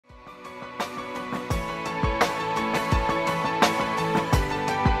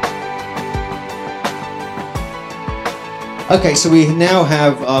Okay, so we now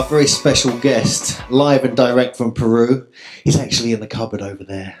have our very special guest, live and direct from Peru. He's actually in the cupboard over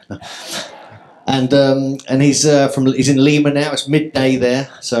there. And he's in Lima now. It's midday there,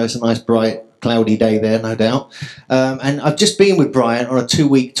 so it's a nice, bright, cloudy day there, no doubt. And I've just been with Brien on a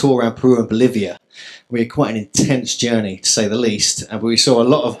 2-week tour around Peru and Bolivia. We had quite an intense journey, to say the least. And we saw a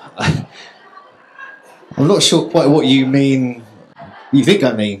lot of... I'm not sure quite what you mean... You think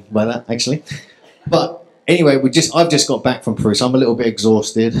I mean by that, actually. But... Anyway, I've just got back from Peru, so I'm a little bit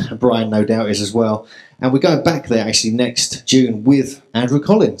exhausted. Brien, no doubt, is as well. And we're going back there actually next June with Andrew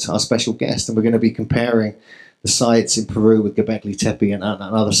Collins, our special guest, and we're going to be comparing the sites in Peru with Göbekli Tepe and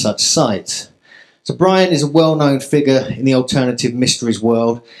other such sites. So Brien is a well-known figure in the alternative mysteries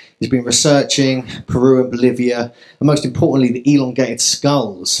world. He's been researching Peru and Bolivia, and most importantly, the elongated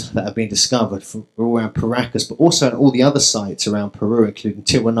skulls that have been discovered from around Paracas, but also in all the other sites around Peru, including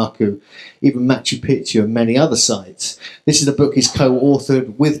Tiwanaku, even Machu Picchu, and many other sites. This is a book he's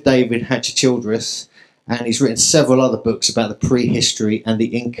co-authored with David Hatcher-Childress, and he's written several other books about the prehistory and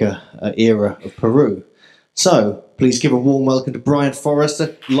the Inca era of Peru. So, please give a warm welcome to Brien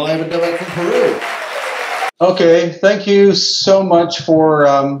Foerster, live and direct from Peru. Okay, thank you so much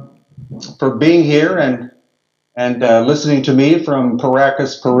for being here and listening to me from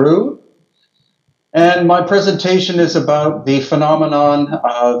Paracas, Peru. And my presentation is about the phenomenon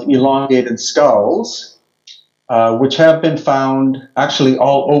of elongated skulls, which have been found actually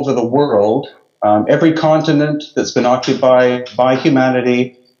all over the world, every continent that's been occupied by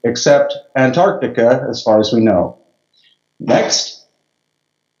humanity except Antarctica, as far as we know. Next.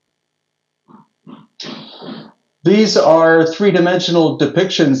 These are three-dimensional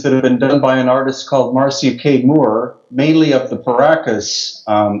depictions that have been done by an artist called Marcia K. Moore, mainly of the Paracas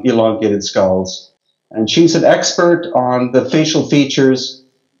elongated skulls. And she's an expert on the facial features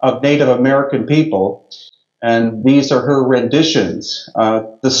of Native American people, and these are her renditions.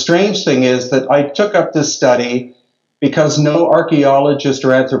 The strange thing is that I took up this study because no archaeologist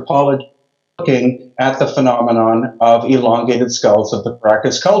or anthropologist is looking at the phenomenon of elongated skulls of the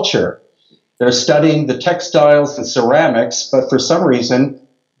Paracas culture. They're studying the textiles and ceramics, but for some reason,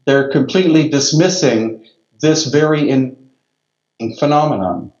 they're completely dismissing this very interesting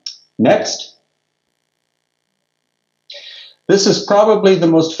phenomenon. Next. This is probably the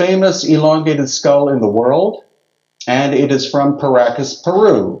most famous elongated skull in the world, and it is from Paracas,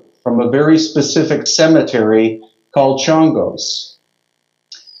 Peru, from a very specific cemetery called Chongos.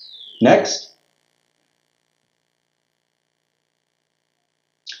 Next.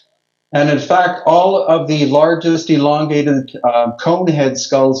 And in fact, all of the largest elongated cone-head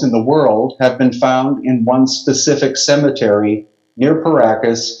skulls in the world have been found in one specific cemetery near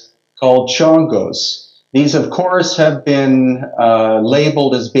Paracas called Chongos. These, of course, have been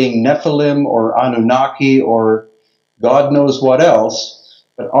labeled as being Nephilim or Anunnaki or God knows what else.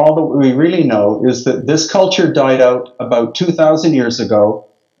 But all that we really know is that this culture died out about 2,000 years ago,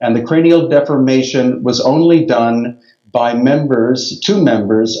 and the cranial deformation was only done by two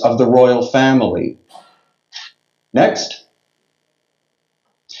members of the royal family. Next.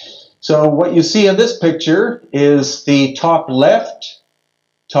 So what you see in this picture is the top left,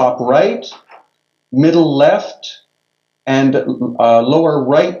 top right, middle left, and lower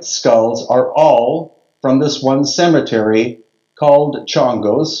right skulls are all from this one cemetery called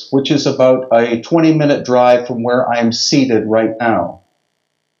Chongos, which is about a 20-minute drive from where I am seated right now.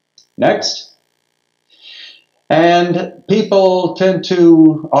 Next. And people tend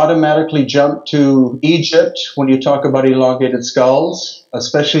to automatically jump to Egypt when you talk about elongated skulls,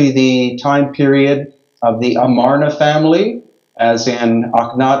 especially the time period of the Amarna family, as in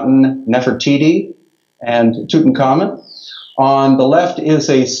Akhenaten, Nefertiti, and Tutankhamun. On the left is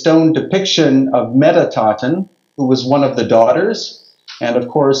a stone depiction of Metataten, who was one of the daughters. And of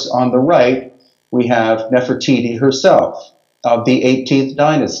course, on the right, we have Nefertiti herself of the 18th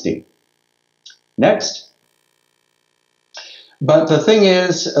dynasty. Next. But the thing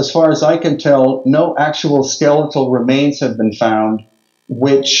is, as far as I can tell, no actual skeletal remains have been found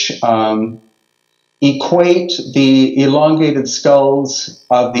which equate the elongated skulls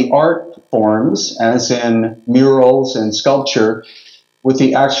of the art forms, as in murals and sculpture, with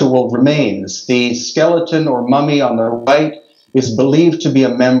the actual remains. The skeleton or mummy on the right is believed to be a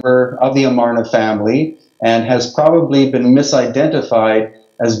member of the Amarna family and has probably been misidentified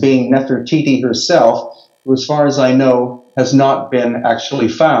as being Nefertiti herself, who, as far as I know, has not been actually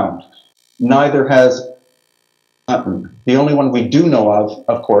found. Neither has Akhenaten. The only one we do know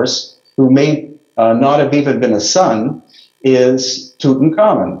of course, who may not have even been a son, is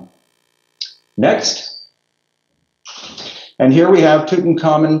Tutankhamun. Next. And here we have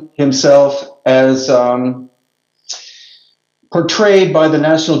Tutankhamun himself as portrayed by the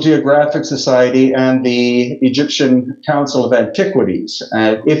National Geographic Society and the Egyptian Council of Antiquities,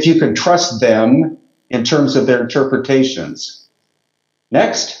 if you can trust them in terms of their interpretations.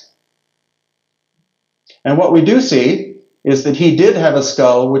 Next. And what we do see is that he did have a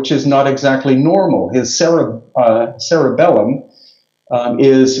skull which is not exactly normal. His cerebellum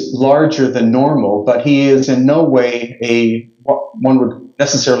is larger than normal, but he is in no way what one would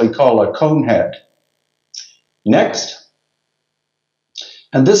necessarily call a cone head. Next.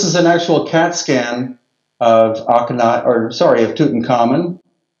 And this is an actual CAT scan of Tutankhamun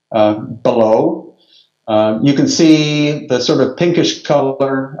below. You can see the sort of pinkish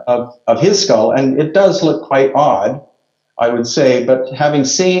color of his skull, and it does look quite odd, I would say. But having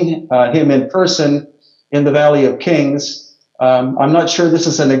seen him in person in the Valley of Kings, I'm not sure this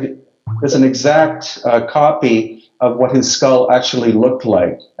is an exact copy of what his skull actually looked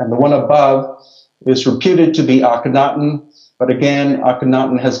like. And the one above is reputed to be Akhenaten. But again,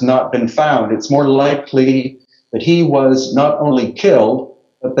 Akhenaten has not been found. It's more likely that he was not only killed,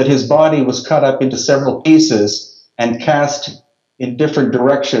 but that his body was cut up into several pieces and cast in different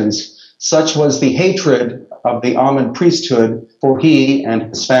directions. Such was the hatred of the Amun priesthood for he and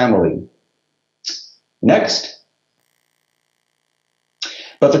his family. Next.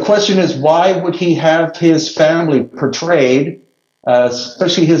 But the question is, why would he have his family portrayed,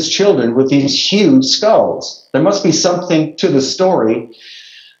 especially his children, with these huge skulls? There must be something to the story,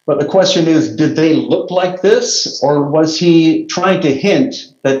 but the question is, did they look like this, or was he trying to hint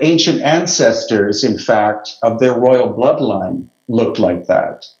that ancient ancestors, in fact, of their royal bloodline looked like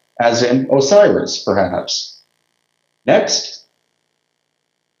that, as in Osiris, perhaps? Next.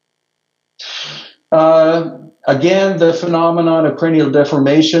 Again, the phenomenon of cranial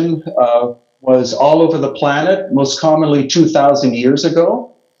deformation was all over the planet, most commonly 2,000 years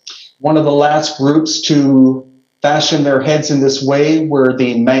ago. One of the last groups to fashion their heads in this way were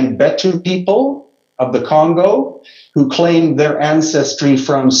the Mangbetu people of the Congo, who claimed their ancestry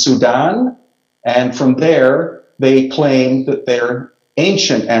from Sudan, and from there they claimed that their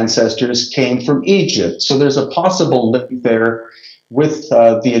ancient ancestors came from Egypt. So there's a possible link there with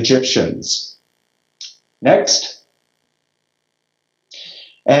the Egyptians. Next.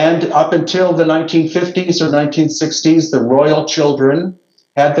 And up until the 1950s or 1960s, the royal children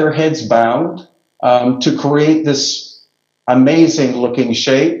had their heads bound to create this amazing looking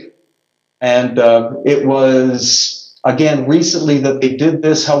shape. And it was, again, recently that they did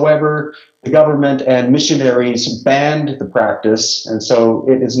this. However, the government and missionaries banned the practice, and so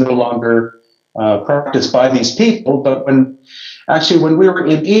it is no longer practiced by these people. But when we were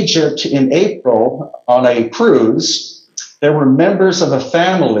in Egypt in April on a cruise, there were members of a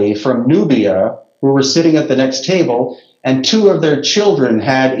family from Nubia who were sitting at the next table, and two of their children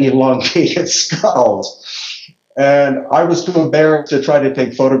had elongated skulls. And I was too embarrassed to try to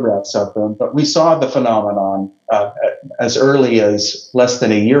take photographs of them, but we saw the phenomenon as early as less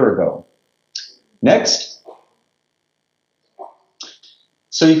than a year ago. Next.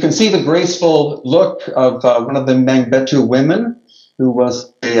 So you can see the graceful look of one of the Mangbetu women, who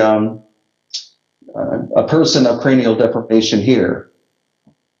was a person of cranial deformation here.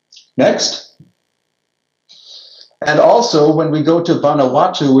 Next. And also, when we go to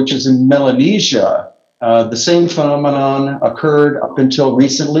Vanuatu, which is in Melanesia, the same phenomenon occurred up until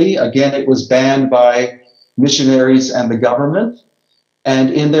recently. Again, it was banned by missionaries and the government.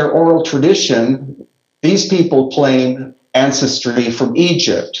 And in their oral tradition, these people claim ancestry from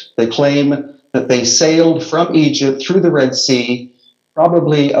Egypt. They claim that they sailed from Egypt through the Red Sea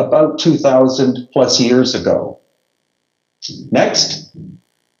probably about 2,000 plus years ago. Next.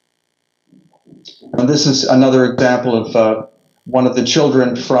 And this is another example of one of the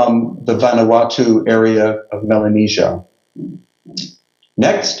children from the Vanuatu area of Melanesia.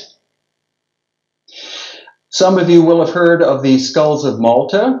 Next. Some of you will have heard of the skulls of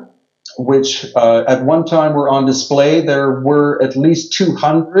Malta, which at one time were on display. There were at least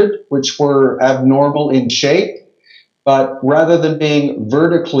 200 which were abnormal in shape, but rather than being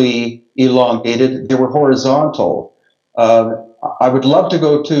vertically elongated, they were horizontal. I would love to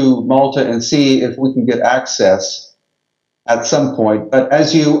go to Malta and see if we can get access at some point. But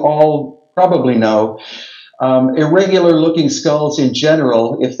as you all probably know, irregular looking skulls in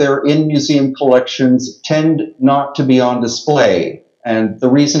general, if they're in museum collections, tend not to be on display. And the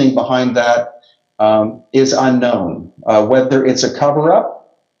reasoning behind that is unknown. Whether it's a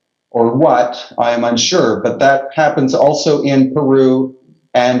cover-up or what, I am unsure. But that happens also in Peru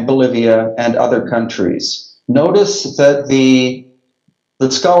and Bolivia and other countries. Notice that the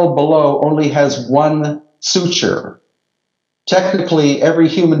skull below only has one suture. Technically, every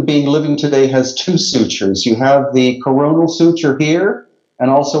human being living today has two sutures. You have the coronal suture here, and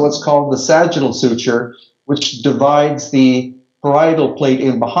also what's called the sagittal suture, which divides the parietal plate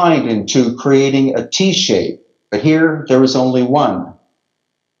in behind into creating a T shape. But here, there is only one.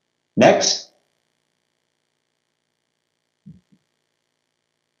 Next.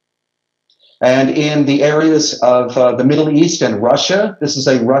 And in the areas of the Middle East and Russia, this is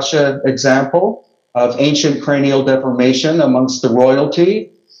a Russia example of ancient cranial deformation amongst the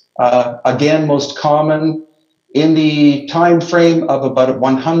royalty. Again, most common in the time frame of about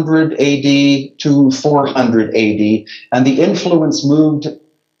 100 AD to 400 AD. And the influence moved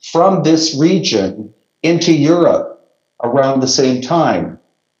from this region into Europe around the same time.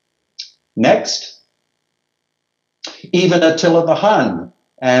 Next. Even Attila the Hun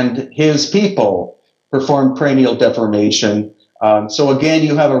and his people performed cranial deformation. So again,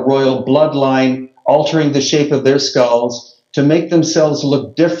 you have a royal bloodline altering the shape of their skulls to make themselves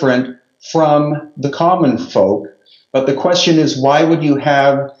look different from the common folk. But the question is, why would you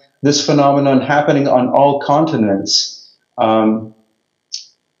have this phenomenon happening on all continents, more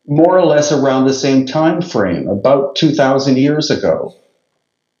or less around the same time frame, about 2,000 years ago?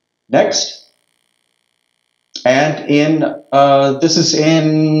 Next. And this is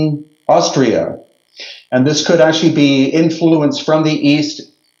in Austria. And this could actually be influence from the east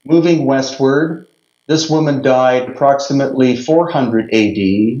moving westward. This woman died approximately 400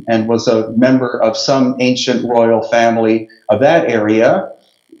 AD and was a member of some ancient royal family of that area.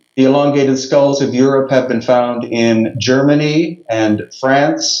 The elongated skulls of Europe have been found in Germany and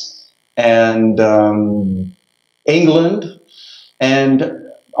France and England and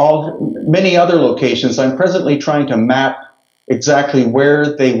many other locations. I'm presently trying to map exactly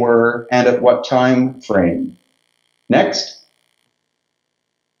where they were and at what time frame. Next.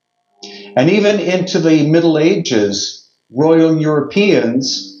 And even into the Middle Ages, royal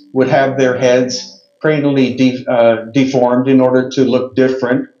Europeans would have their heads cranially deformed in order to look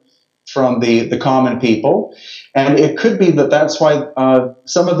different from the common people. And it could be that that's why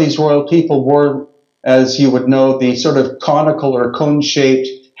some of these royal people wore, as you would know, the sort of conical or cone-shaped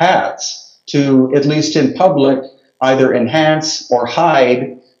hats to, at least in public, either enhance or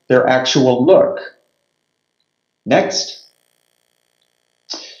hide their actual look. Next.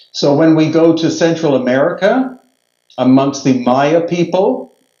 So when we go to Central America, amongst the Maya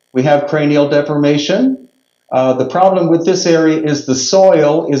people, we have cranial deformation. The problem with this area is the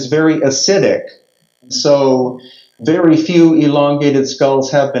soil is very acidic. So very few elongated skulls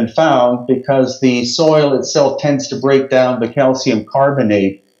have been found because the soil itself tends to break down the calcium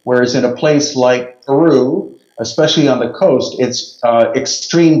carbonate, whereas in a place like Peru, especially on the coast, it's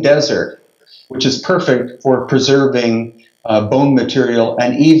extreme desert, which is perfect for preserving bone material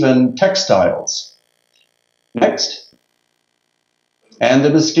and even textiles. Next. And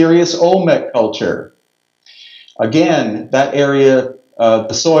the mysterious Olmec culture. Again, that area,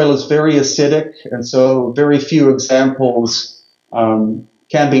 the soil is very acidic, and so very few examples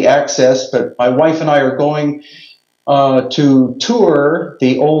can be accessed, but my wife and I are going to tour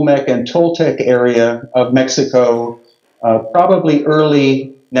the Olmec and Toltec area of Mexico probably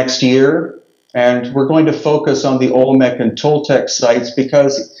early next year. And we're going to focus on the Olmec and Toltec sites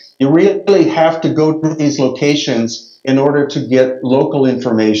because you really have to go to these locations in order to get local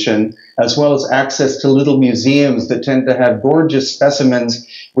information, as well as access to little museums that tend to have gorgeous specimens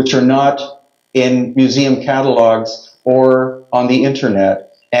which are not in museum catalogs or on the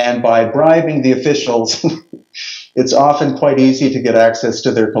internet. And by bribing the officials, it's often quite easy to get access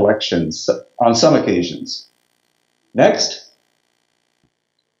to their collections on some occasions. Next.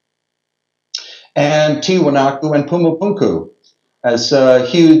 And Tiwanaku and Pumapunku. As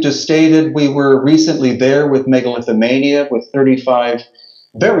Hugh just stated, we were recently there with Megalithomania with 35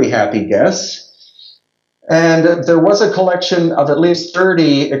 very happy guests. And there was a collection of at least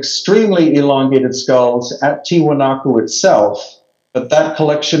 30 extremely elongated skulls at Tiwanaku itself, but that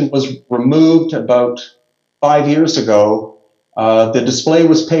collection was removed about 5 years ago. The display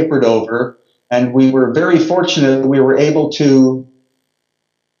was papered over, and we were very fortunate that we were able to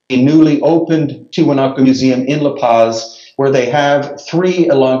a newly opened Tiwanaku Museum in La Paz, where they have 3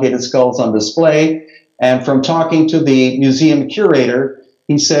 elongated skulls on display. And from talking to the museum curator,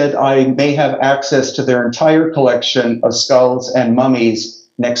 he said I may have access to their entire collection of skulls and mummies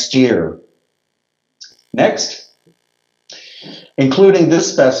next year. Next. Including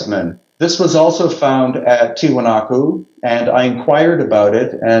this specimen. This was also found at Tiwanaku, and I inquired about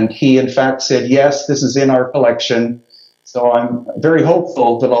it, and he in fact said, yes, this is in our collection. So I'm very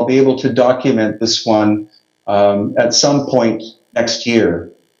hopeful that I'll be able to document this one at some point next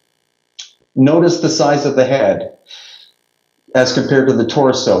year. Notice the size of the head. as compared to the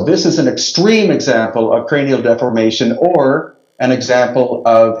torso. This is an extreme example of cranial deformation, or an example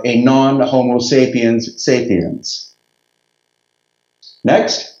of a non-Homo sapiens sapiens.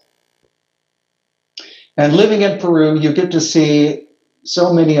 Next. And living in Peru, you get to see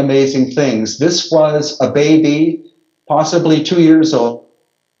so many amazing things. This was a baby, possibly 2 years old,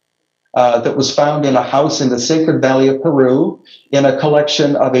 that was found in a house in the Sacred Valley of Peru in a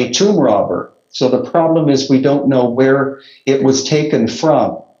collection of a tomb robber. So the problem is we don't know where it was taken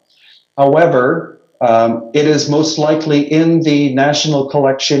from. However, it is most likely in the National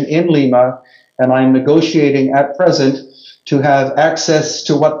Collection in Lima, and I'm negotiating at present to have access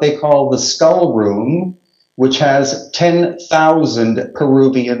to what they call the skull room, which has 10,000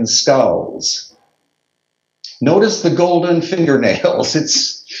 Peruvian skulls. Notice the golden fingernails.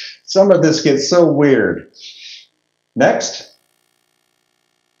 Some of this gets so weird. Next.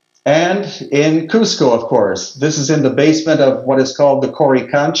 And in Cusco, of course, this is in the basement of what is called the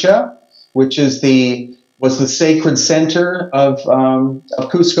Coricancha, which is was the sacred center of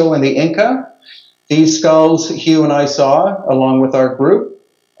Cusco and the Inca. These skulls Hugh and I saw along with our group,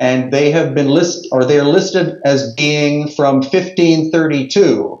 and they have been they're listed as being from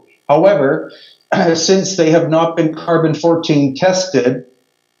 1532. However, since they have not been carbon-14 tested,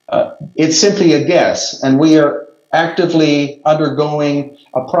 it's simply a guess, and we are actively undergoing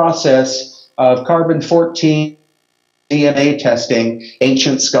a process of carbon-14 DNA testing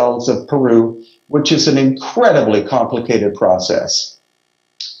ancient skulls of Peru, which is an incredibly complicated process.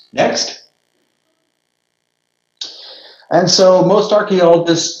 Next. And so most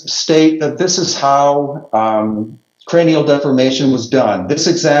archaeologists state that this is how cranial deformation was done. This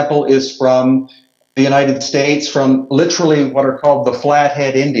example is from the United States, from literally what are called the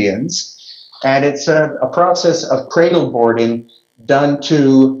Flathead Indians. And it's a process of cradle boarding done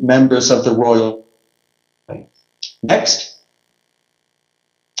to members of the royal family. Next.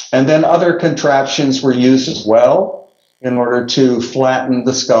 And then other contraptions were used as well in order to flatten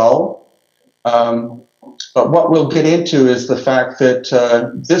the skull. But what we'll get into is the fact that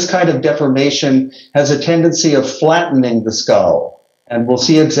this kind of deformation has a tendency of flattening the skull. And we'll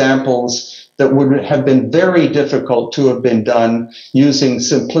see examples that would have been very difficult to have been done using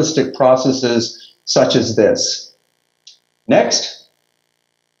simplistic processes such as this. Next.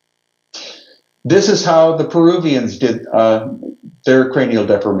 This is how the Peruvians did their cranial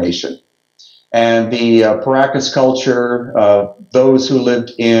deformation. And the Paracas culture, those who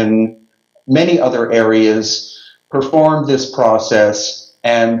lived in many other areas, performed this process.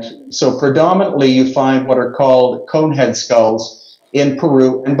 And so predominantly you find what are called conehead skulls in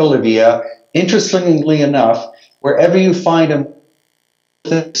Peru and Bolivia. Interestingly enough, wherever you find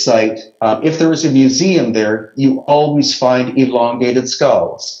a site, if there is a museum there, you always find elongated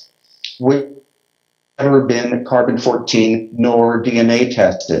skulls, which have never been carbon-14 nor DNA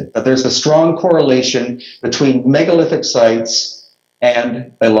tested. But there's a strong correlation between megalithic sites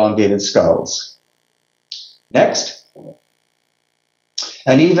and elongated skulls. Next.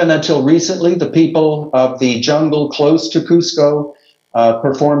 And even until recently, the people of the jungle close to Cusco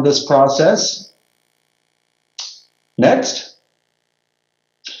performed this process. Next.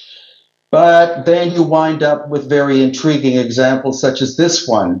 But then you wind up with very intriguing examples such as this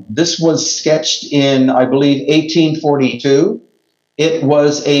one. This was sketched in, I believe, 1842. It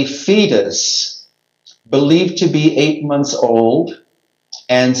was a fetus believed to be 8 months old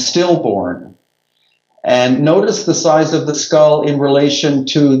and stillborn. And notice the size of the skull in relation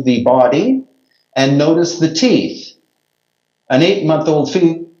to the body, and notice the teeth. An 8-month-old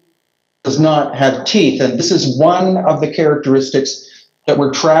fetus does not have teeth, and this is one of the characteristics that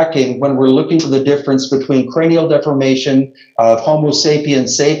we're tracking when we're looking for the difference between cranial deformation of Homo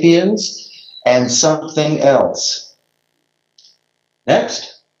sapiens sapiens and something else.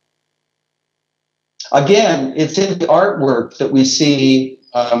 Next. Again, it's in the artwork that we see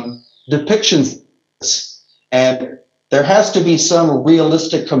depictions, and there has to be some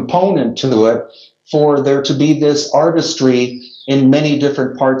realistic component to it for there to be this artistry in many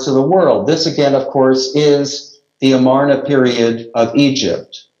different parts of the world. This, again, of course, is the Amarna period of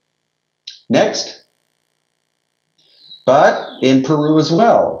Egypt. Next. But in Peru as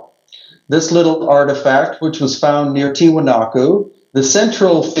well. This little artifact, which was found near Tiwanaku, the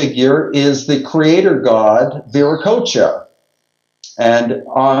central figure is the creator god Viracocha. And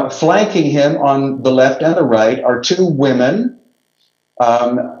flanking him on the left and the right are two women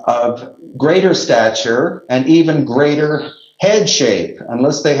of greater stature and even greater head shape.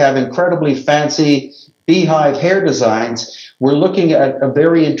 Unless they have incredibly fancy beehive hair designs, we're looking at a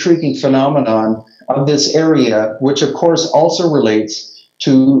very intriguing phenomenon of this area, which of course also relates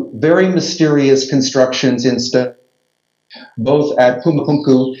to very mysterious constructions in stone both at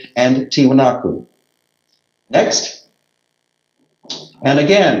Pumapunku and Tiwanaku. Next. And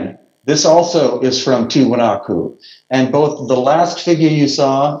again, this also is from Tiwanaku. And both the last figure you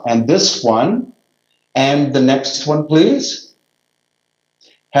saw and this one, and the next one, please,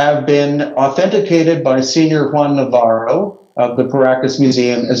 have been authenticated by Senior Juan Navarro of the Paracas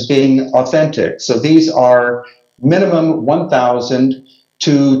Museum as being authentic. So these are minimum 1,000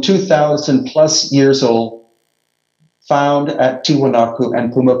 to 2,000 plus years old, found at Tiwanaku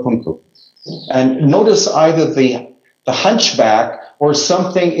and Pumapunku. And notice either the hunchback or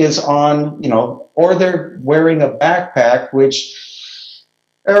something is on, or they're wearing a backpack, which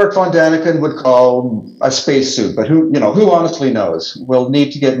Eric von Daniken would call a spacesuit, but who honestly knows? We'll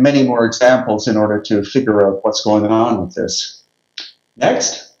need to get many more examples in order to figure out what's going on with this.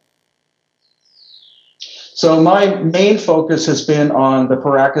 Next. So my main focus has been on the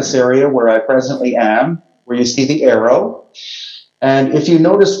Paracas area where I presently am, where you see the arrow. And if you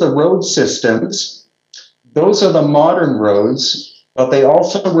notice the road systems, those are the modern roads, but they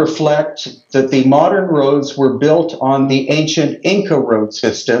also reflect that the modern roads were built on the ancient Inca road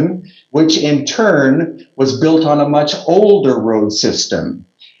system, which in turn was built on a much older road system.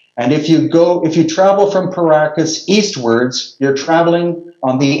 And if you travel from Paracas eastwards, you're traveling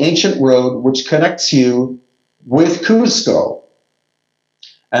on the ancient road which connects you with Cusco.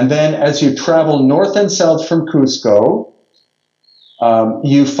 And then as you travel north and south from Cusco,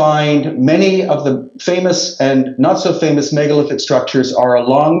 you find many of the famous and not so famous megalithic structures are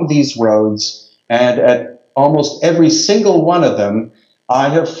along these roads, and at almost every single one of them, I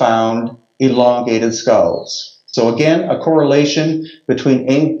have found elongated skulls. So again, a correlation between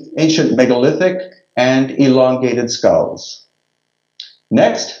ancient megalithic and elongated skulls.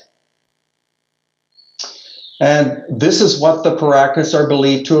 Next. And this is what the Paracas are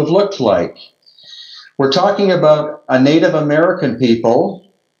believed to have looked like. We're talking about a Native American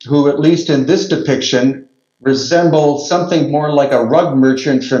people who, at least in this depiction, resemble something more like a rug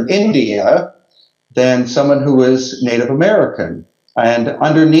merchant from India than someone who is Native American. And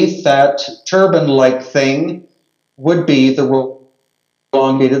underneath that turban-like thing would be the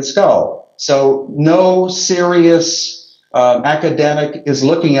elongated skull. So no serious academic is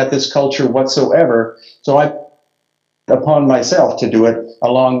looking at this culture whatsoever. So I upon myself to do it,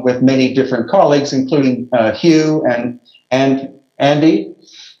 along with many different colleagues, including Hugh and Andy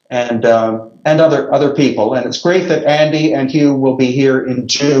and other people. And it's great that Andy and Hugh will be here in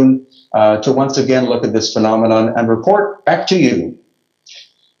June to once again look at this phenomenon and report back to you.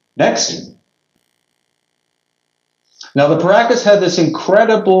 Next. Now, the Paracas had this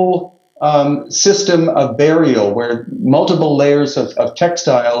incredible system of burial where multiple layers of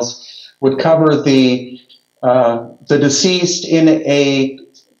textiles would cover the deceased in a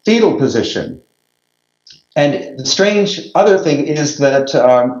fetal position. And the strange other thing is that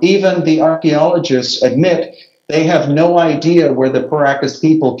even the archaeologists admit they have no idea where the Paracas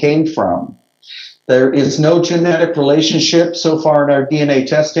people came from. There is no genetic relationship so far in our DNA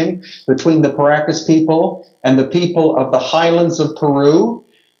testing between the Paracas people and the people of the highlands of Peru.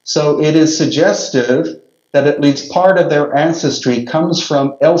 So it is suggestive that at least part of their ancestry comes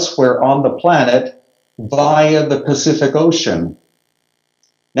from elsewhere on the planet via the Pacific Ocean.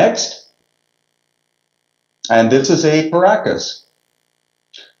 Next. And this is a Paracas.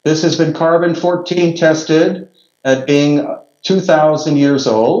 This has been carbon-14 tested at being 2,000 years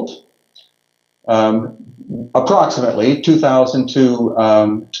old, approximately 2,000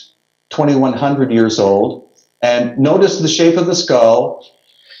 to 2,100 years old. And notice the shape of the skull,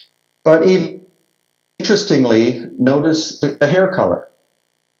 but even interestingly, notice the hair color.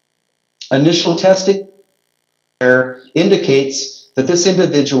 Initial testing indicates that this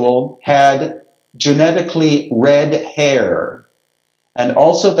individual had genetically red hair. And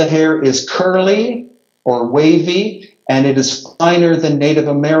also the hair is curly or wavy, and it is finer than Native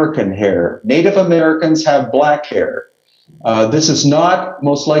American hair. Native Americans have black hair. This is not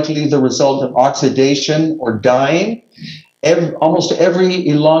most likely the result of oxidation or dyeing. Almost every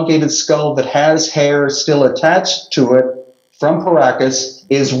elongated skull that has hair still attached to it from Paracas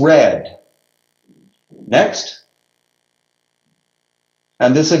is red. Next.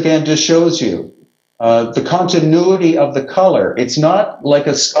 And this again just shows you the continuity of the color. It's not like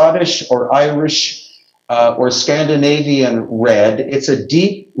a Scottish or Irish or Scandinavian red. It's a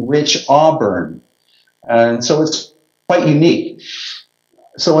deep, rich auburn. And so it's quite unique.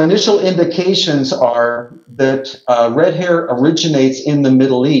 So initial indications are that red hair originates in the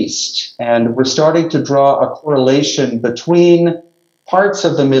Middle East. And we're starting to draw a correlation between parts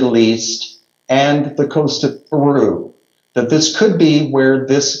of the Middle East and the coast of Peru, that this could be where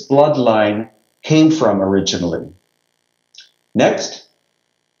this bloodline came from originally. Next.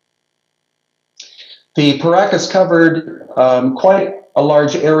 The Paracas covered quite a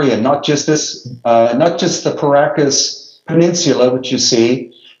large area, not just the Paracas Peninsula, which you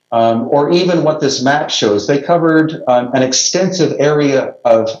see, or even what this map shows. They covered an extensive area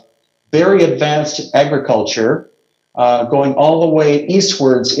of very advanced agriculture, going all the way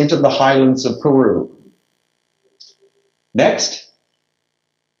eastwards into the highlands of Peru. Next.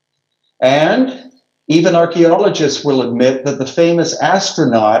 And even archaeologists will admit that the famous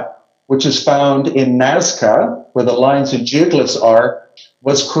astronaut, which is found in Nazca, where the lines and geoglyphs are,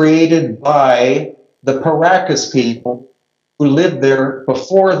 was created by the Paracas people who lived there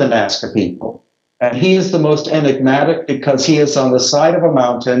before the Nazca people. And he is the most enigmatic because he is on the side of a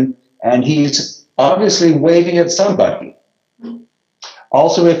mountain and he's obviously waving at somebody.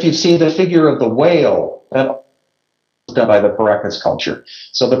 Also, if you've seen the figure of the whale, that was done by the Paracas culture.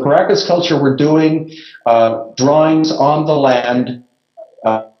 So the Paracas culture were doing drawings on the land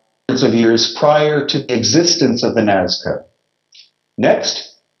hundreds of years prior to the existence of the Nazca.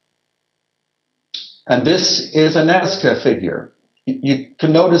 Next. And this is a Nazca figure. You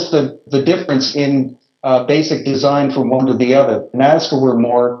can notice the difference in basic design from one to the other. The Nazca were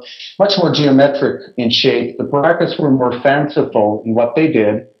much more geometric in shape. The Paracas were more fanciful in what they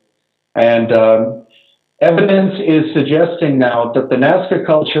did. And evidence is suggesting now that the Nazca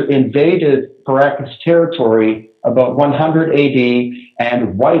culture invaded Paracas territory about 100 AD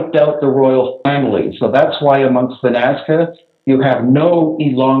and wiped out the royal family. So that's why amongst the Nazca, you have no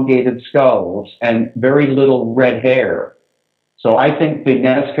elongated skulls and very little red hair. So I think the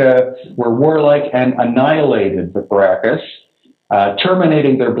Nazca were warlike and annihilated the Paracas,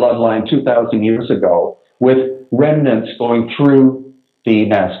 terminating their bloodline 2,000 years ago with remnants going through the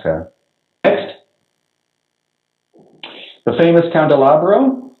Nazca. Next. The famous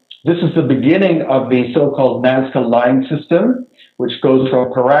candelabro. This is the beginning of the so-called Nazca line system, which goes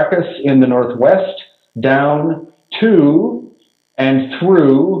from Paracas in the northwest down to and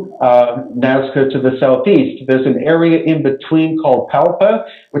through Nazca to the southeast. There's an area in between called Palpa,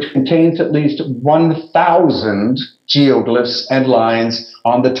 which contains at least 1,000 geoglyphs and lines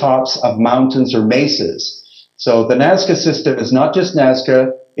on the tops of mountains or mesas. So the Nazca system is not just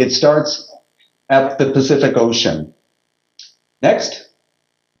Nazca, it starts at the Pacific Ocean. Next.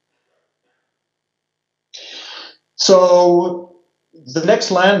 So the next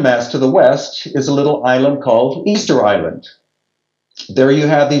landmass to the west is a little island called Easter Island. There you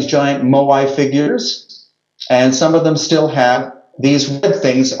have these giant moai figures, and some of them still have these red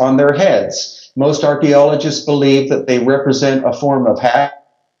things on their heads. Most archaeologists believe that they represent a form of hat,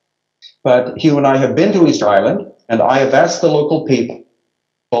 but Hugh and I have been to Easter Island, and I have asked the local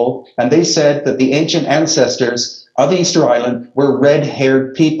people, and they said that the ancient ancestors of Easter Island were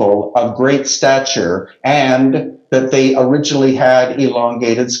red-haired people of great stature, and that they originally had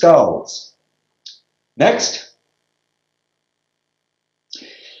elongated skulls. Next.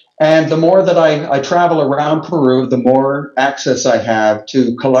 And the more that I travel around Peru, the more access I have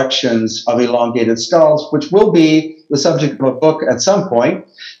to collections of elongated skulls, which will be the subject of a book at some point.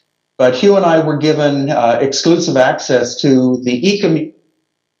 But Hugh and I were given exclusive access to the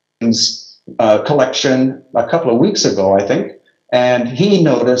Ecomuseum's collection a couple of weeks ago, I think. And he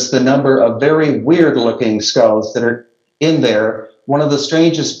noticed the number of very weird-looking skulls that are in there, one of the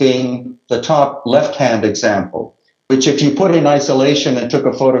strangest being the top left-hand example, which if you put in isolation and took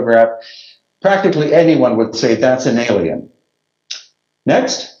a photograph, practically anyone would say that's an alien.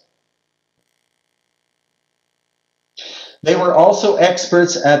 Next. They were also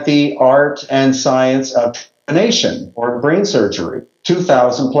experts at the art and science of trepanation, or brain surgery,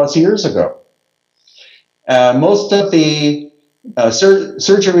 2,000 plus years ago. Most of the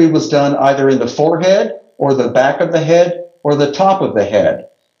surgery was done either in the forehead or the back of the head or the top of the head.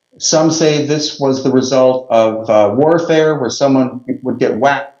 Some say this was the result of warfare, where someone would get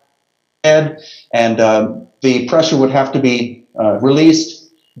whacked in the head and the pressure would have to be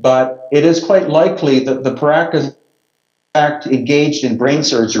released. But it is quite likely that the Paracas in fact engaged in brain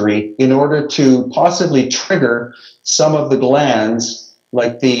surgery in order to possibly trigger some of the glands,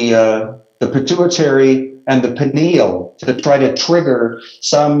 like the pituitary and the pineal, to try to trigger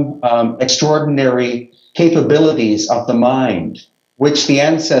some extraordinary capabilities of the mind, which the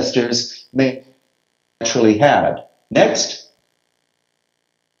ancestors may actually had. Next.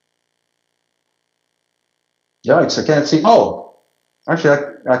 Yikes, I can't see. Oh, actually,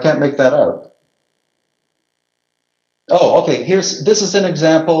 I can't make that out. Oh, okay, this is an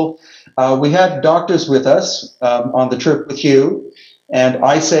example. We had doctors with us on the trip with Hugh, and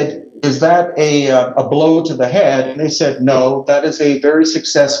I said, is that a blow to the head? And they said, no, that is a very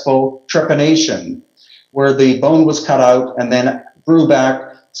successful trepanation. where the bone was cut out and then grew back.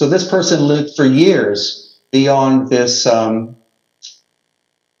 So this person lived for years beyond this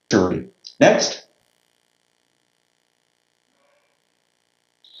surgery. Next.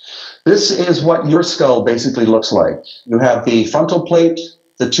 This is what your skull basically looks like. You have the frontal plate,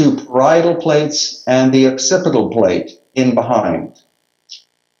 the two parietal plates, and the occipital plate in behind.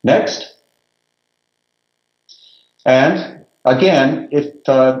 Next. And again,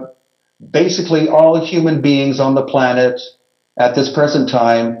 basically all human beings on the planet at this present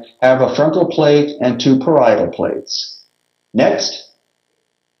time have a frontal plate and two parietal plates. Next.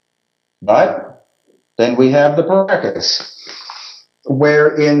 But then we have the Paracas,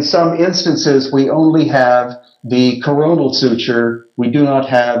 where in some instances we only have the coronal suture, we do not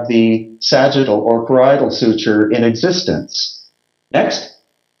have the sagittal or parietal suture in existence. Next.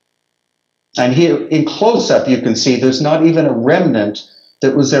 And here in close-up you can see there's not even a remnant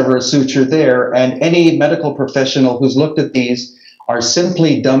that was ever a suture there, and any medical professional who's looked at these are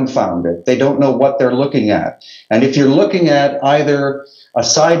simply dumbfounded. They don't know what they're looking at. And if you're looking at either a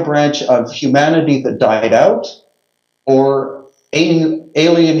side branch of humanity that died out or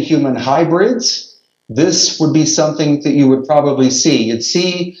alien human hybrids, this would be something that you would probably see. You'd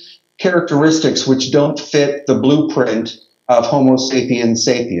see characteristics which don't fit the blueprint of Homo sapiens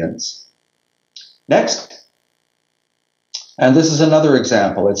sapiens. Next. And this is another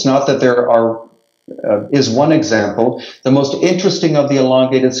example. It's not that there is one example. The most interesting of the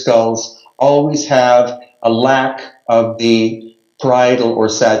elongated skulls always have a lack of the parietal or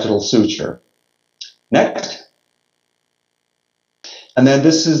sagittal suture. Next. And then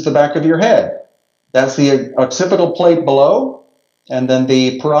this is the back of your head. That's the occipital plate below, and then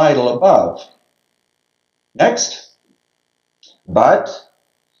the parietal above. Next. But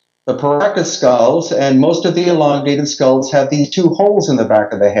the Paracas skulls and most of the elongated skulls have these two holes in the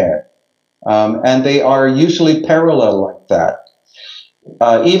back of the head, and they are usually parallel like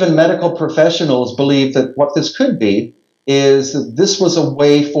that. Even medical professionals believe that what this could be is this was a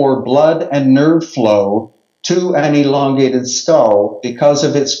way for blood and nerve flow to an elongated skull because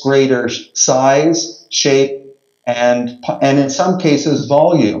of its greater size, shape, and in some cases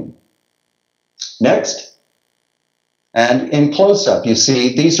volume. Next. And in close-up, you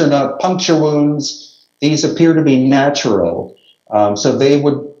see, these are not puncture wounds. These appear to be natural. So they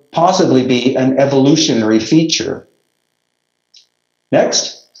would possibly be an evolutionary feature.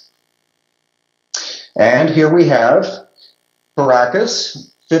 Next. And here we have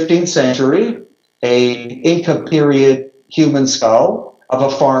Paracas, 15th century, a Inca period human skull of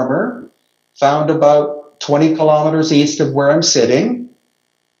a farmer found about 20 kilometers east of where I'm sitting.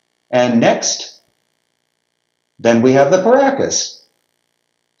 And next. Then we have the Paracas.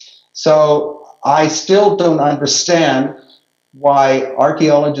 So I still don't understand why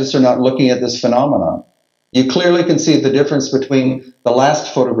archaeologists are not looking at this phenomenon. You clearly can see the difference between the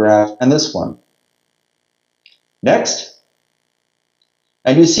last photograph and this one. Next.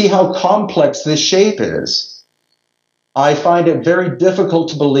 And you see how complex this shape is. I find it very difficult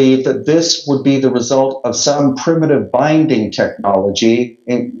to believe that this would be the result of some primitive binding technology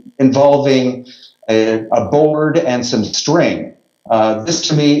involving a board and some string. This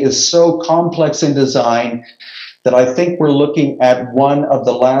to me is so complex in design that I think we're looking at one of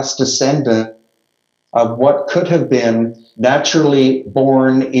the last descendants of what could have been naturally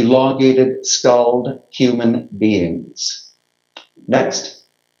born, elongated, skulled human beings. Next.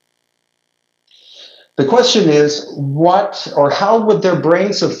 The question is, what or how would their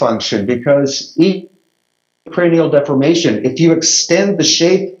brains have functioned? Because cranial deformation, if you extend the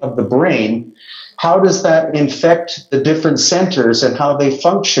shape of the brain, how does that infect the different centers and how they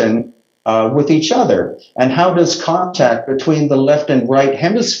function with each other? And how does contact between the left and right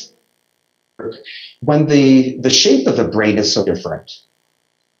hemisphere when the shape of the brain is so different?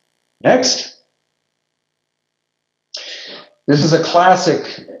 Next. This is a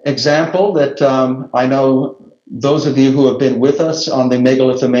classic example that I know those of you who have been with us on the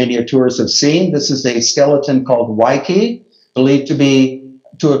Megalithomania tours have seen. This is a skeleton called Waiki, believed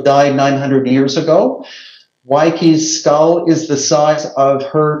to have died 900 years ago. Waiki's skull is the size of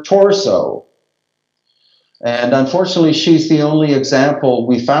her torso. And unfortunately, she's the only example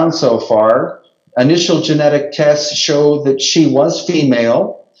we found so far. Initial genetic tests show that she was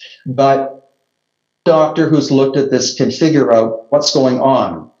female, but the doctor who's looked at this can figure out what's going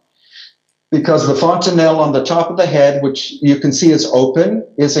on. Because the fontanelle on the top of the head, which you can see is open,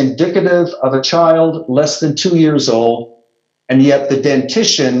 is indicative of a child less than 2 years old, and yet the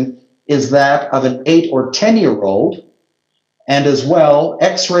dentition is that of an 8 or 10-year-old. And as well,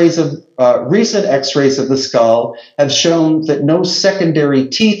 recent x-rays of the skull have shown that no secondary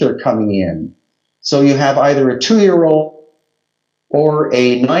teeth are coming in. So you have either a 2-year-old or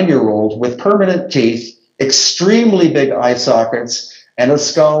a 9-year-old with permanent teeth, extremely big eye sockets, and a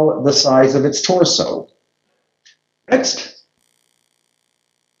skull the size of its torso. Next.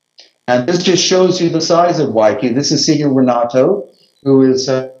 And this just shows you the size of Waiki. This is Senior Renato, who is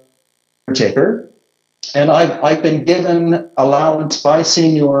a caretaker. And I've been given allowance by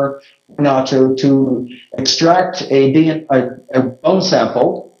Senior Renato to extract a bone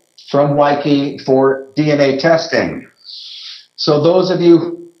sample from Waiki for DNA testing. So those of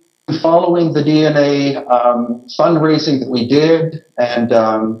you following the DNA fundraising that we did, and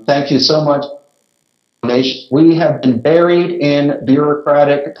thank you so much. We have been buried in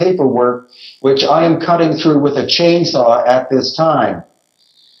bureaucratic paperwork, which I am cutting through with a chainsaw at this time,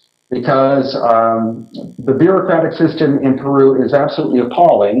 because the bureaucratic system in Peru is absolutely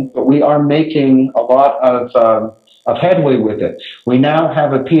appalling, but we are making a lot of headway with it. We now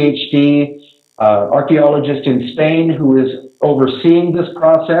have a PhD archaeologist in Spain who is overseeing this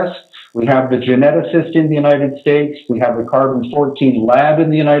process. We have the geneticist in the United States. We have the carbon-14 lab in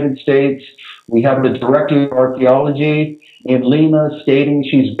the United States. We have the director of archaeology in Lima stating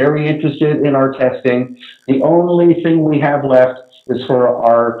she's very interested in our testing. The only thing we have left is for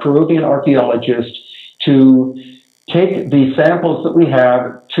our Peruvian archaeologist to take the samples that we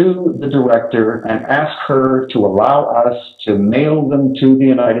have to the director and ask her to allow us to mail them to the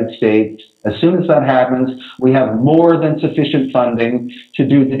United States. As soon as that happens, we have more than sufficient funding to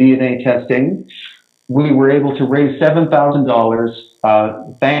do the DNA testing. We were able to raise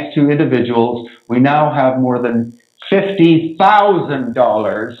 $7,000 thanks to individuals. We now have more than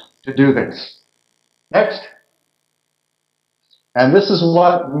 $50,000 to do this. Next. And this is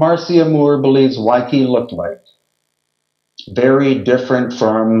what Marcia Moore believes Waiki looked like. Very different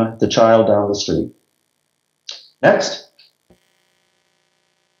from the child down the street. Next.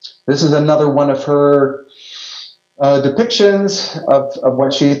 This is another one of her depictions of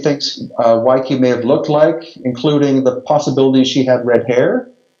what she thinks Waiki may have looked like, including the possibility she had red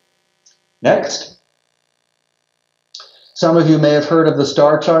hair. Next. Some of you may have heard of the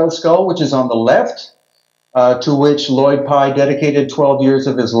Star Child skull, which is on the left, to which Lloyd Pye dedicated 12 years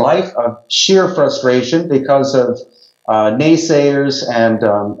of his life of sheer frustration because of naysayers and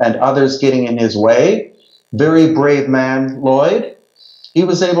others getting in his way. Very brave man, Lloyd. He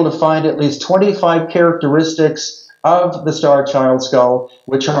was able to find at least 25 characteristics of the Star Child skull,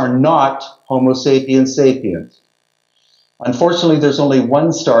 which are not Homo sapiens sapiens. Unfortunately, there's only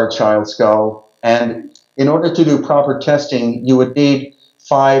one Star Child skull, and in order to do proper testing, you would need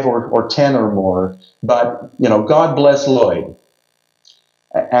 5 or 10 or more. But, you know, God bless Lloyd.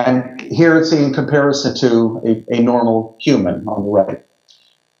 And here it's in comparison to a normal human on the right.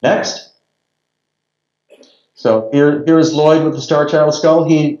 Next. So here is Lloyd with the Star Child skull.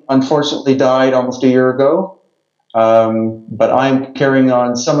 He unfortunately died almost a year ago. But I'm carrying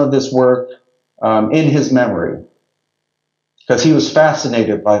on some of this work in his memory, because he was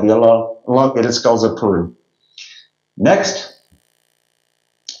fascinated by the elongated skulls of Peru. Next.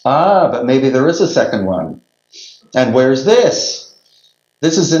 But maybe there is a second one. And where's this?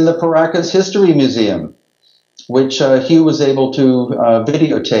 This is in the Paracas History Museum, which Hugh was able to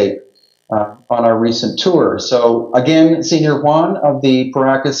videotape on our recent tour. So again, Senior Juan of the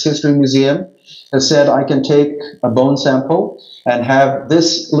Paracas History Museum has said I can take a bone sample and have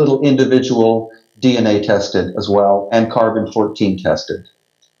this little individual DNA tested as well, and carbon-14 tested.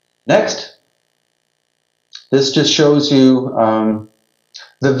 Next. This just shows you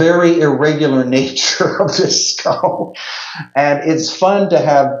the very irregular nature of this skull. And it's fun to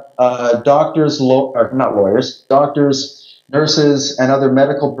have doctors, nurses, and other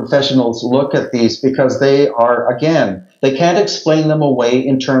medical professionals look at these, because they are, again, they can't explain them away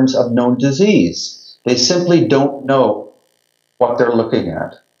in terms of known disease. They simply don't know what they're looking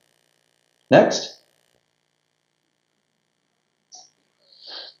at. Next.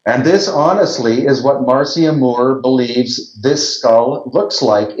 And this, honestly, is what Marcia Moore believes this skull looks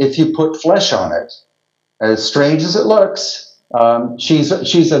like if you put flesh on it. As strange as it looks,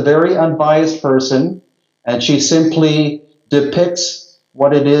 she's a very unbiased person, and she simply depicts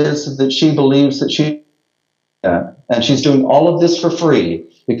what it is that she believes that she... and she's doing all of this for free,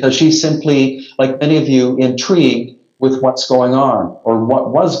 because she's simply, like many of you, intrigued with what's going on, or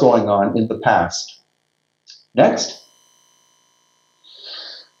what was going on in the past. Next.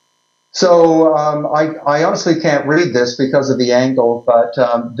 So I honestly can't read this because of the angle, but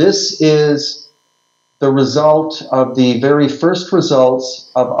this is the result of the very first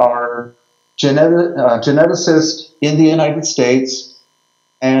results of our geneticist in the United States.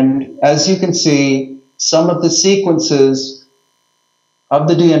 And as you can see, some of the sequences of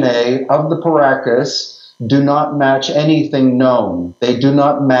the DNA of the Paracas do not match anything known. They do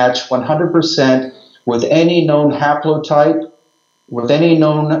not match 100% with any known haplotype, with any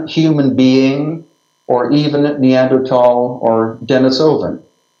known human being, or even Neanderthal or Denisovan.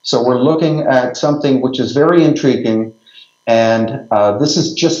 So we're looking at something which is very intriguing, and this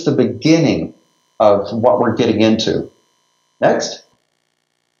is just the beginning of what we're getting into. Next.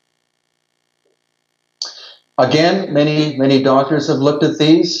 Again, many doctors have looked at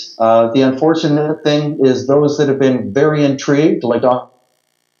these. The unfortunate thing is those that have been very intrigued, like Dr.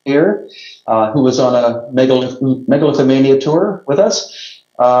 here, who was on a Megalithomania tour with us.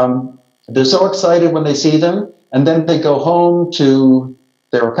 They're so excited when they see them, and then they go home to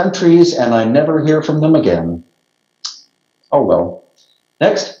their countries, and I never hear from them again. Oh well.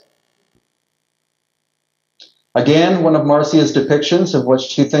 Next. Again, one of Marcia's depictions of what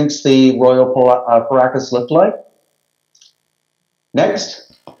she thinks the royal Paracas looked like.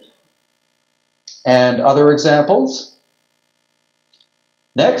 Next. And other examples.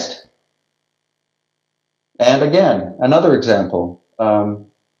 Next. And again, another example.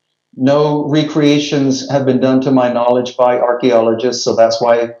 No recreations have been done to my knowledge by archaeologists, so that's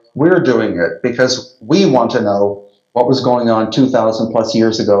why we're doing it, because we want to know what was going on 2,000 plus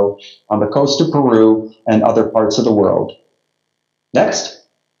years ago on the coast of Peru and other parts of the world. Next.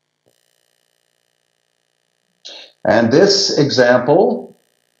 And this example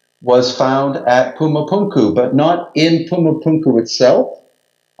was found at Pumapunku, but not in Pumapunku itself,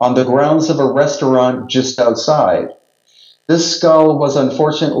 on the grounds of a restaurant just outside. This skull was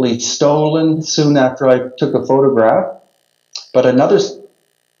unfortunately stolen soon after I took a photograph, but another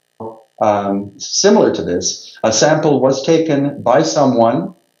similar to this, a sample was taken by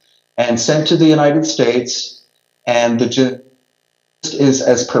someone and sent to the United States, and the geneticist is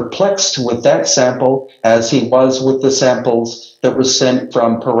as perplexed with that sample as he was with the samples that were sent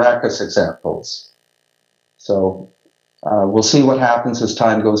from Paracas examples. So we'll see what happens as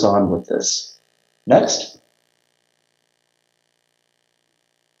time goes on with this. Next.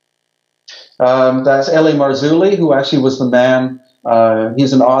 That's Eli Marzulli, who actually was the man.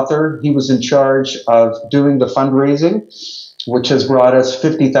 He's an author. He was in charge of doing the fundraising, which has brought us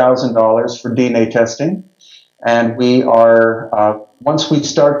 $50,000 for DNA testing. And we are, once we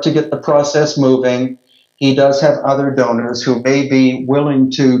start to get the process moving, he does have other donors who may be willing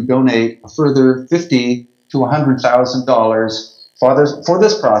to donate a further $50,000 to $100,000 for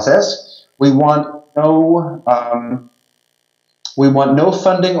this process. We want no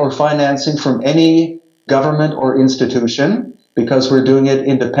funding or financing from any government or institution, because we're doing it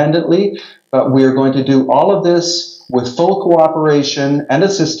independently, but we are going to do all of this with full cooperation and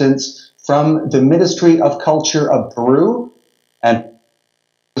assistance from the Ministry of Culture of Peru and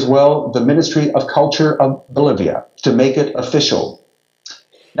as well the Ministry of Culture of Bolivia to make it official.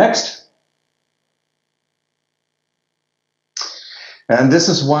 Next. And this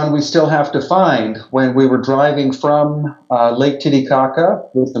is one we still have to find. When we were driving from Lake Titicaca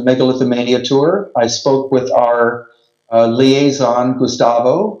with the Megalithomania tour, I spoke with our liaison,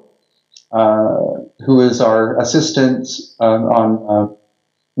 Gustavo, who is our assistant on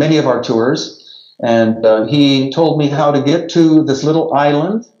many of our tours. And he told me how to get to this little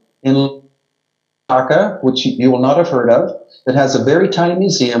island in Titicaca, which you will not have heard of, that has a very tiny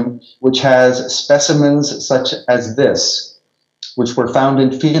museum, which has specimens such as this, which were found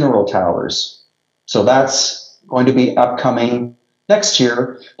in funeral towers. So that's going to be upcoming next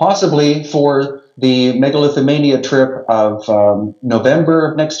year, possibly for the Megalithomania trip of November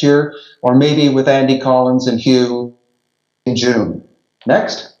of next year, or maybe with Andy Collins and Hugh in June.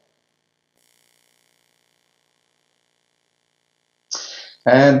 Next.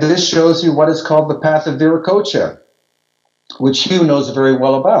 And this shows you what is called the Path of Viracocha, which Hugh knows very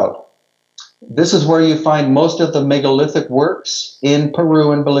well about. This is where you find most of the megalithic works in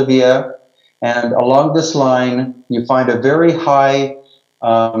Peru and Bolivia, and along this line you find a very high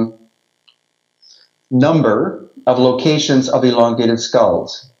number of locations of elongated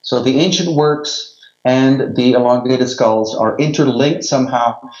skulls. So the ancient works and the elongated skulls are interlinked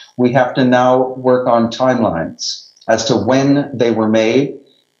somehow. We have to now work on timelines as to when they were made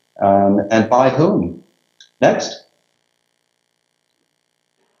and by whom. Next.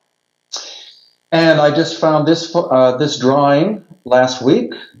 And I just found this this drawing last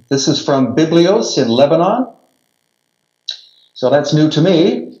week. This is from Biblios in Lebanon. So that's new to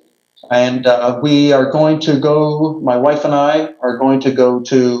me. And we are going to go, my wife and I are going to go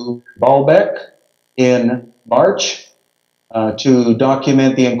to Baalbek in March to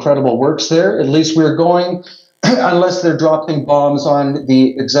document the incredible works there. At least we're going, unless they're dropping bombs on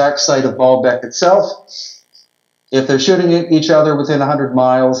the exact site of Baalbek itself. If they're shooting at each other within 100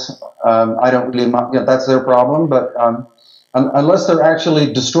 miles, I don't really, that's their problem. But unless they're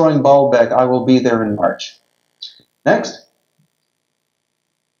actually destroying Baalbek, I will be there in March. Next.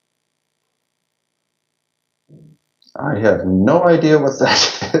 I have no idea what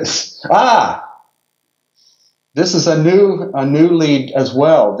that is. This is a new lead as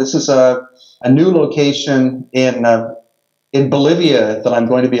well. This is a new location in Bolivia that I'm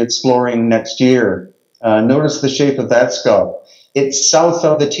going to be exploring next year. Notice the shape of that skull. It's south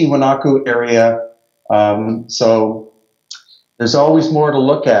of the Tiwanaku area, so there's always more to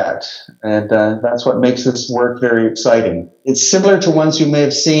look at, and that's what makes this work very exciting. It's similar to ones you may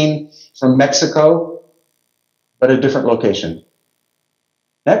have seen from Mexico, but a different location.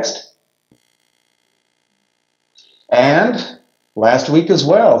 Next. And last week as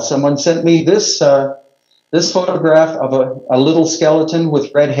well, someone sent me this photograph of a little skeleton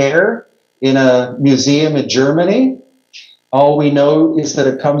with red hair in a museum in Germany. All we know is that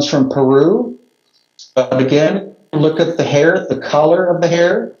it comes from Peru. But again, look at the hair, the color of the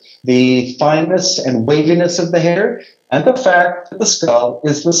hair, the fineness and waviness of the hair, and the fact that the skull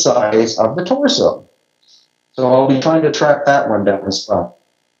is the size of the torso. So I'll be trying to track that one down as well.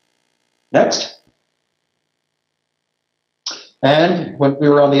 Next. And when we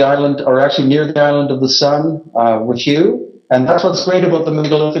were on the island, or actually near the island of the sun with you, and that's what's great about the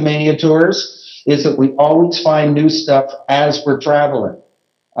Megalithomania tours, is that we always find new stuff as we're traveling.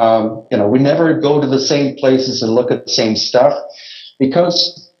 We never go to the same places and look at the same stuff,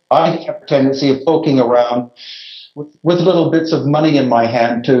 because I have a tendency of poking around with little bits of money in my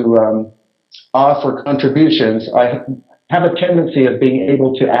hand to offer contributions. I have a tendency of being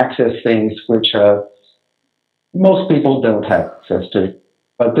able to access things which most people don't have access to.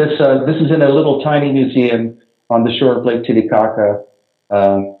 But this is in a little tiny museum on the shore of Lake Titicaca.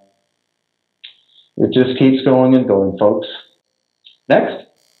 It just keeps going and going, folks. Next.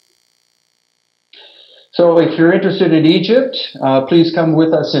 So if you're interested in Egypt, please come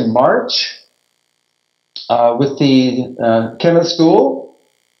with us in March with the chemist school.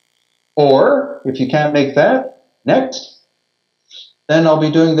 Or if you can't make that, next. Then I'll be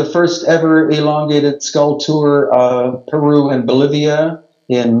doing the first ever elongated skull tour of Peru and Bolivia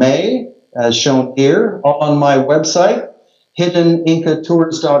in May, as shown here, all on my website,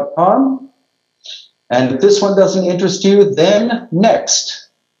 hiddenincatours.com. And if this one doesn't interest you, then next.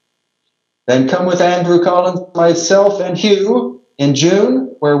 Then come with Andrew Collins, myself, and Hugh in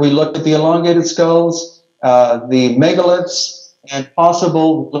June, where we look at the elongated skulls, the megaliths, and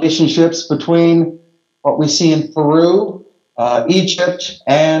possible relationships between what we see in Peru, Egypt,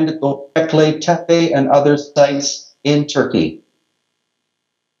 and Göbekli Tepe and other sites in Turkey.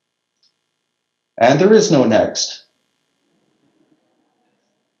 And there is no next.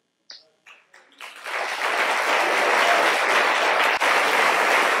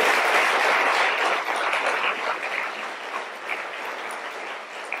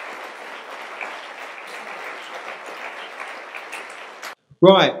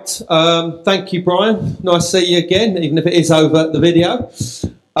 Right, thank you, Brien. Nice to see you again, even if it is over the video.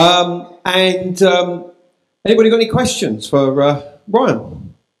 Anybody got any questions for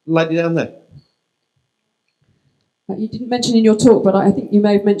Brien? Lady down there. You didn't mention in your talk, but I think you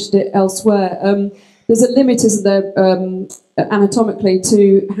may have mentioned it elsewhere. There's a limit, isn't there, anatomically,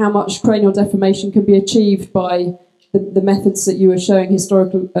 to how much cranial deformation can be achieved by the methods that you were showing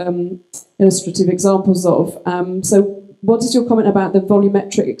historical illustrative examples of. So what is your comment about the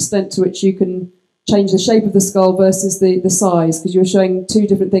volumetric extent to which you can change the shape of the skull versus the size? Because you were showing two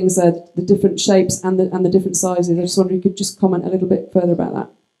different things there, the different shapes and the different sizes. I just wonder if you could just comment a little bit further about that.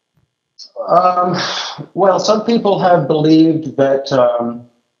 Well, some people have believed that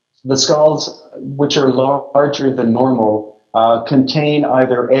the skulls, which are larger than normal, contain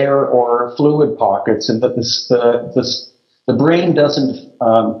either air or fluid pockets, and that the brain doesn't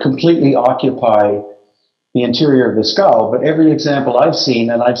completely occupy the interior of the skull. But every example I've seen,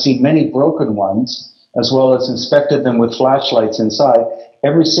 and I've seen many broken ones, as well as inspected them with flashlights inside,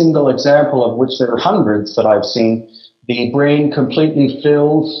 every single example, of which there are hundreds that I've seen, the brain completely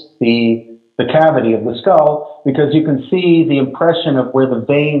fills the cavity of the skull, because you can see the impression of where the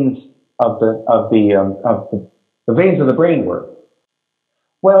veins of the veins of the brain were.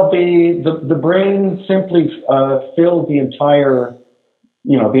 Well, the brain simply filled the entire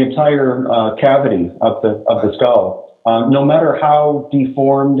cavity of the skull. No matter how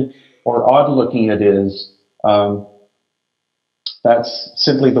deformed or odd looking it is, that's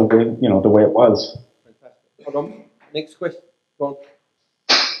simply the way it was. Fantastic. Hold on. Next question. Go on.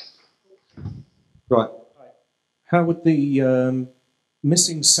 Right. How would the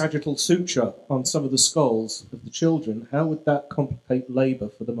missing sagittal suture on some of the skulls of the children, how would that complicate labour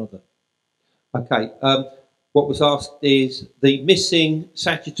for the mother? Okay. What was asked is the missing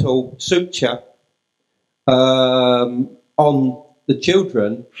sagittal suture on the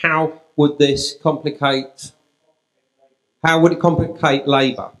children. How would this complicate? How would it complicate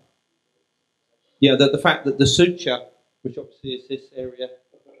labour? Yeah, the fact that the suture, which obviously is this area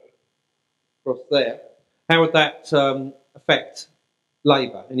across there, how would that affect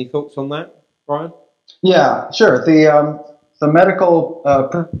labour? Any thoughts on that, Brien? Yeah, sure. The medical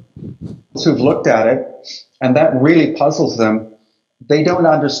who've looked at it, and that really puzzles them. They don't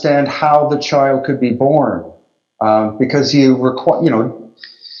understand how the child could be born because you require,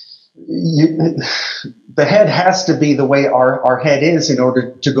 the head has to be the way our head is in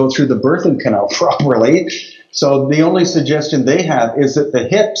order to go through the birthing canal properly. So the only suggestion they have is that the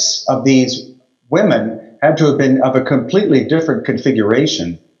hips of these women had to have been of a completely different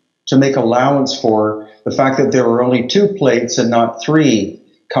configuration to make allowance for the fact that there were only 2 plates and not 3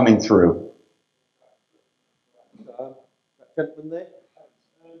 coming through. Gentleman there.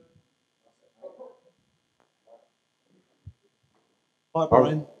 Hi,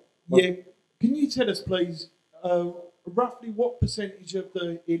 Brien. Yeah, can you tell us, please, roughly what percentage of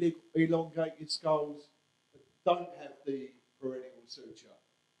the elongated skulls don't have the perennial suture?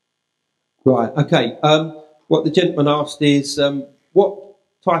 Right. Okay. What the gentleman asked is what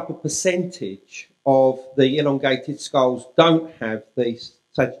type of percentage of the elongated skulls don't have the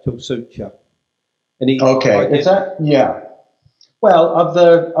sagittal suture? Okay. Is that Well,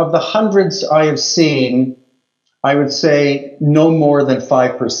 of the hundreds I have seen, I would say no more than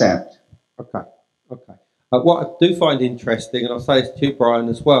 5%. Okay. What I do find interesting, and I'll say this to you, Brien,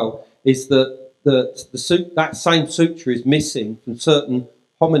 as well, is that that same suture is missing from certain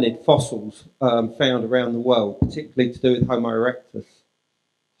hominid fossils found around the world, particularly to do with Homo erectus. Is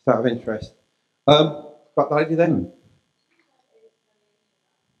that of interest? Got the lady there?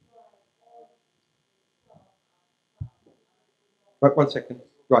 Right, 1 second.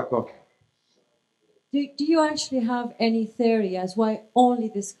 Right, go on. Do you actually have any theory as why only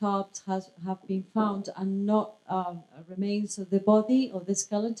the sculpts have been found and not remains of the body or the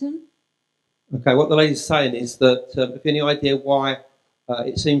skeleton? Okay, what the lady's saying is that have you any idea why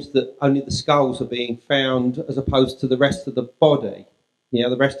it seems that only the skulls are being found as opposed to the rest of the body,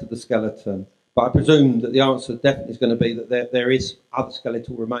 the rest of the skeleton? But I presume that the answer definitely is going to be that there is other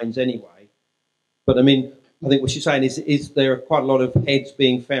skeletal remains anyway. But I mean, I think what she's saying is there are quite a lot of heads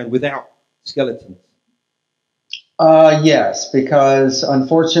being found without skeletons. Yes, because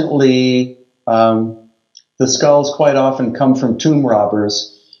unfortunately, the skulls quite often come from tomb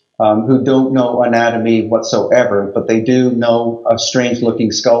robbers who don't know anatomy whatsoever, but they do know a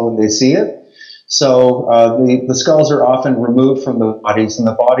strange-looking skull when they see it. So the skulls are often removed from the bodies, and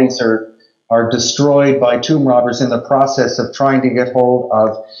the bodies are destroyed by tomb robbers in the process of trying to get hold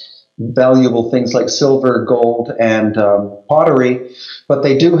of valuable things like silver, gold, and pottery. But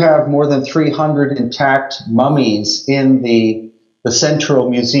they do have more than 300 intact mummies in the Central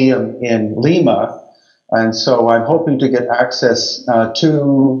Museum in Lima. And so I'm hoping to get access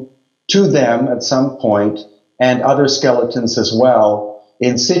to them at some point, and other skeletons as well,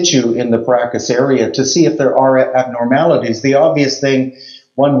 in situ in the Paracas area, to see if there are abnormalities. The obvious thing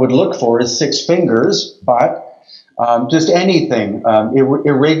one would look for is 6 fingers, but just anything,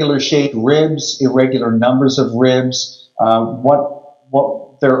 irregular shaped ribs, irregular numbers of ribs,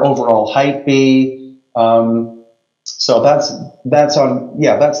 what their overall height be. So that's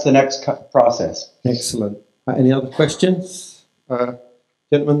the next process. Excellent. Any other questions?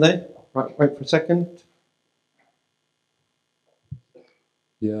 Gentleman there? Right, wait for a second.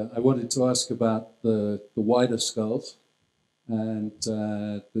 Yeah, I wanted to ask about the wider skulls. And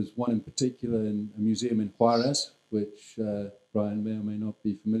there's one in particular in a museum in Juarez, which Brien may or may not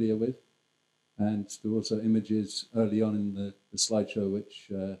be familiar with. And there were also images early on in the slideshow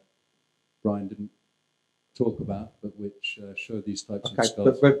which Brien didn't talk about, but which show these types of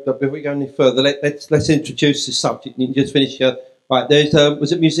skulls. But before we go any further, let's introduce this subject. You can just finish here. Right, there's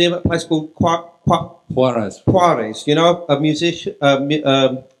was it a museum at a place called Juarez. Juarez, a museum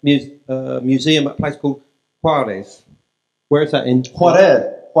at a place called Juarez. Where is that in?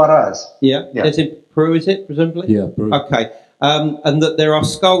 Juarez. Yeah. It's in Peru, is it, presumably? Yeah, Peru. Okay. And that there are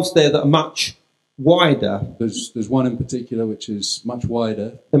skulls there that are much wider. There's one in particular which is much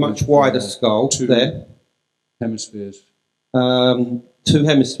wider. A much wider skull there. Hemispheres. 2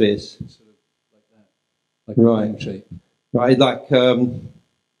 hemispheres. Sort of like that. Like a dome shape. Right, like 2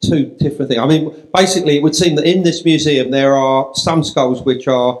 different things. I mean, basically, it would seem that in this museum there are some skulls which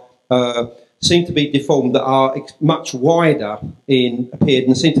are seem to be deformed that are much wider in appeared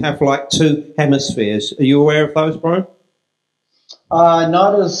and seem to have like two hemispheres. Are you aware of those, Brien?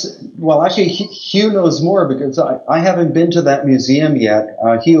 Not as well. Actually, Hugh knows more because I haven't been to that museum yet.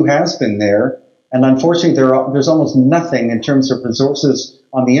 Hugh has been there, and unfortunately, there's almost nothing in terms of resources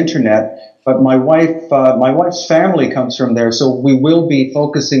on the internet. But my wife's family comes from there, so we will be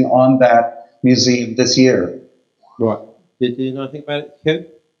focusing on that museum this year. Right. Did you know anything about it, Hugh?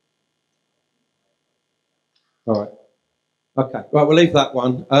 All right. Okay. Right. We'll leave that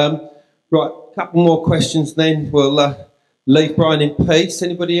one. Right. A couple more questions, then we'll leave Brien in peace.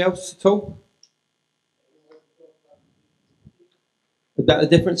 Anybody else at all? Is that the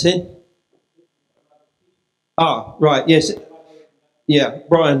difference in? Ah, right. Yes. Yeah,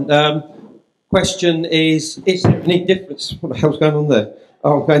 Brien. Question is there any difference? What the hell's going on there?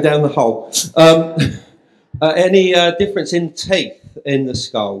 Oh, I'm going down the hole. Any difference in teeth in the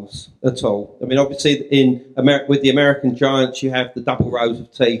skulls at all? I mean, obviously, with the American giants, you have the double rows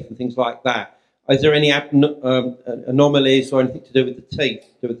of teeth and things like that. Is there any anomalies or anything to do with the teeth,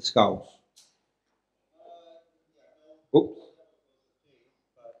 to do with the skulls? Oops.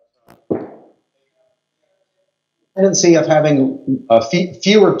 Tendency of having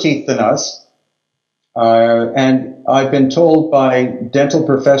fewer teeth than us, and I've been told by dental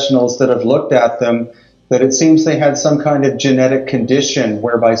professionals that have looked at them that it seems they had some kind of genetic condition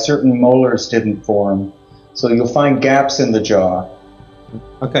whereby certain molars didn't form. So you'll find gaps in the jaw.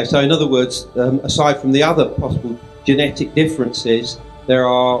 Okay, so in other words, aside from the other possible genetic differences, there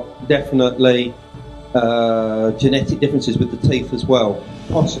are definitely genetic differences with the teeth as well,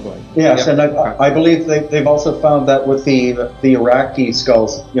 possibly. Yes, yeah. And I believe they've also found that with the Iraqi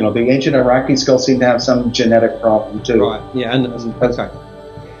skulls, you know, the ancient Iraqi skulls seem to have some genetic problem too. Right, yeah, okay.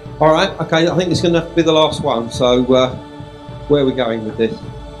 All right, okay, I think it's going to have to be the last one, so where are we going with this?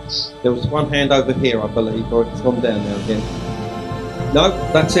 There was one hand over here, I believe, or it's gone down now again. No,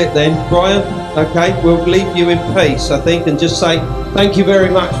 that's it then. Brien, okay, we'll leave you in peace, I think, and just say thank you very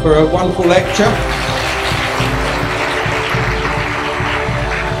much for a wonderful lecture.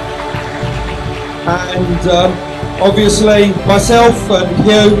 And obviously myself and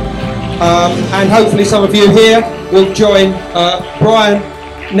Hugh and hopefully some of you here will join Brien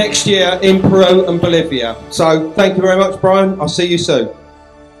next year in Peru and Bolivia. So thank you very much, Brien. I'll see you soon.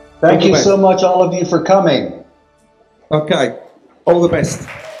 Thank you so much, all of you, for coming. Okay, all the best.